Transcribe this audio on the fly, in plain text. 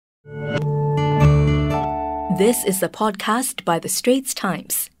This is a podcast by The Straits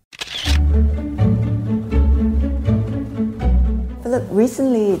Times. Philip,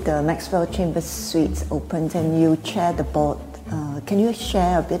 recently the Maxwell Chambers Suites opened and you chair the board. Can you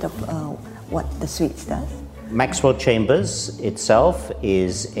share a bit of what the Suites does? Maxwell Chambers itself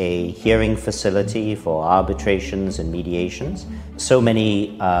is a hearing facility for arbitrations and mediations. So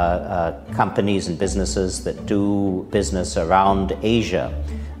many companies and businesses that do business around Asia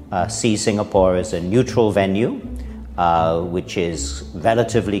see Singapore as a neutral venue, which is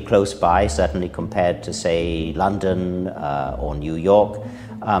relatively close by, certainly compared to, say, London or New York,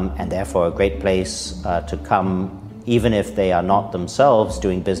 and therefore a great place to come, even if they are not themselves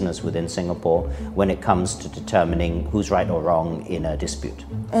doing business within Singapore, when it comes to determining who's right or wrong in a dispute.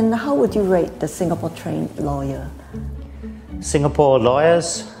 And how would you rate the Singapore-trained lawyer? Singapore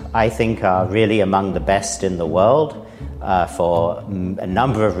lawyers, I think, are really among the best in the world for a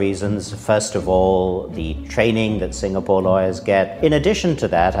number of reasons. First of all, the training that Singapore lawyers get. In addition to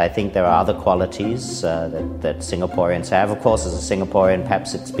that, I think there are other qualities that Singaporeans have. Of course, as a Singaporean,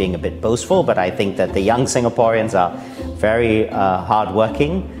 perhaps it's being a bit boastful, but I think that the young Singaporeans are very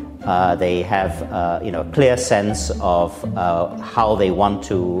hardworking. They have a clear sense of how they want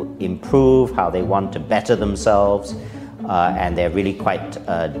to improve, how they want to better themselves. And they're really quite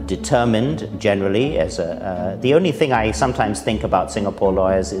determined generally. The only thing I sometimes think about Singapore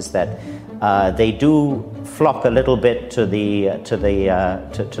lawyers is that they do flock a little bit to the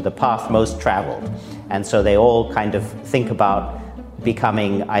path most travelled, and so they all kind of think about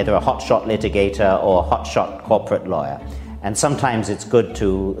becoming either a hotshot litigator or a hotshot corporate lawyer. And sometimes it's good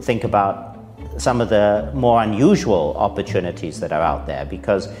to think about some of the more unusual opportunities that are out there,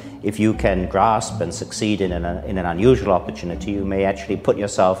 because if you can grasp and succeed in an unusual opportunity, you may actually put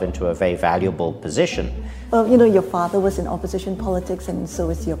yourself into a very valuable position. Well, your father was in opposition politics and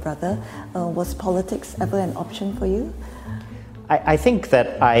so is your brother. Was politics ever an option for you? I think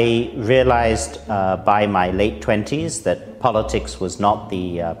that I realized by my late 20s that politics was not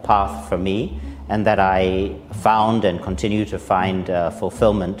the path for me, and that I found and continue to find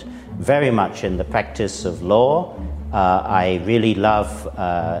fulfillment very much in the practice of law. I really love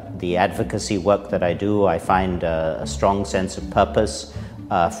the advocacy work that I do. I find a strong sense of purpose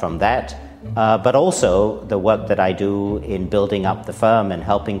from that, but also the work that I do in building up the firm and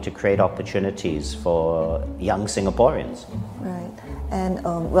helping to create opportunities for young Singaporeans. Right. And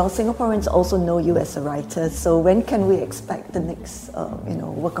Singaporeans also know you as a writer, so when can we expect the next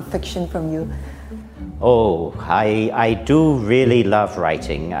work of fiction from you? Oh, I do really love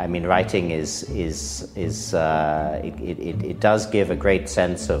writing. I mean, writing it does give a great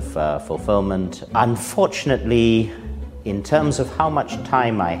sense of fulfillment. Unfortunately, in terms of how much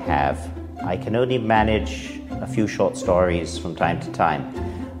time I have, I can only manage a few short stories from time to time.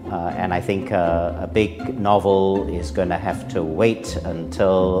 And I think a big novel is going to have to wait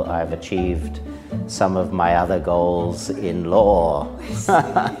until I've achieved some of my other goals in law.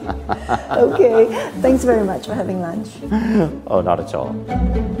 Okay, thanks very much for having lunch. Oh, not at all.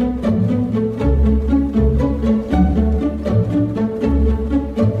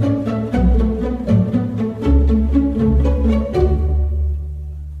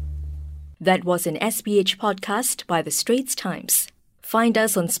 That was an SPH podcast by The Straits Times. Find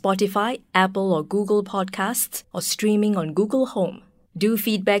us on Spotify, Apple or Google Podcasts, or streaming on Google Home. Do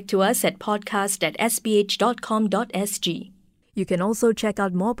feedback to us at podcast@sph.com.sg. You can also check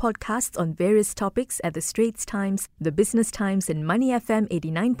out more podcasts on various topics at The Straits Times, The Business Times and Money FM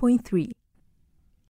 89.3.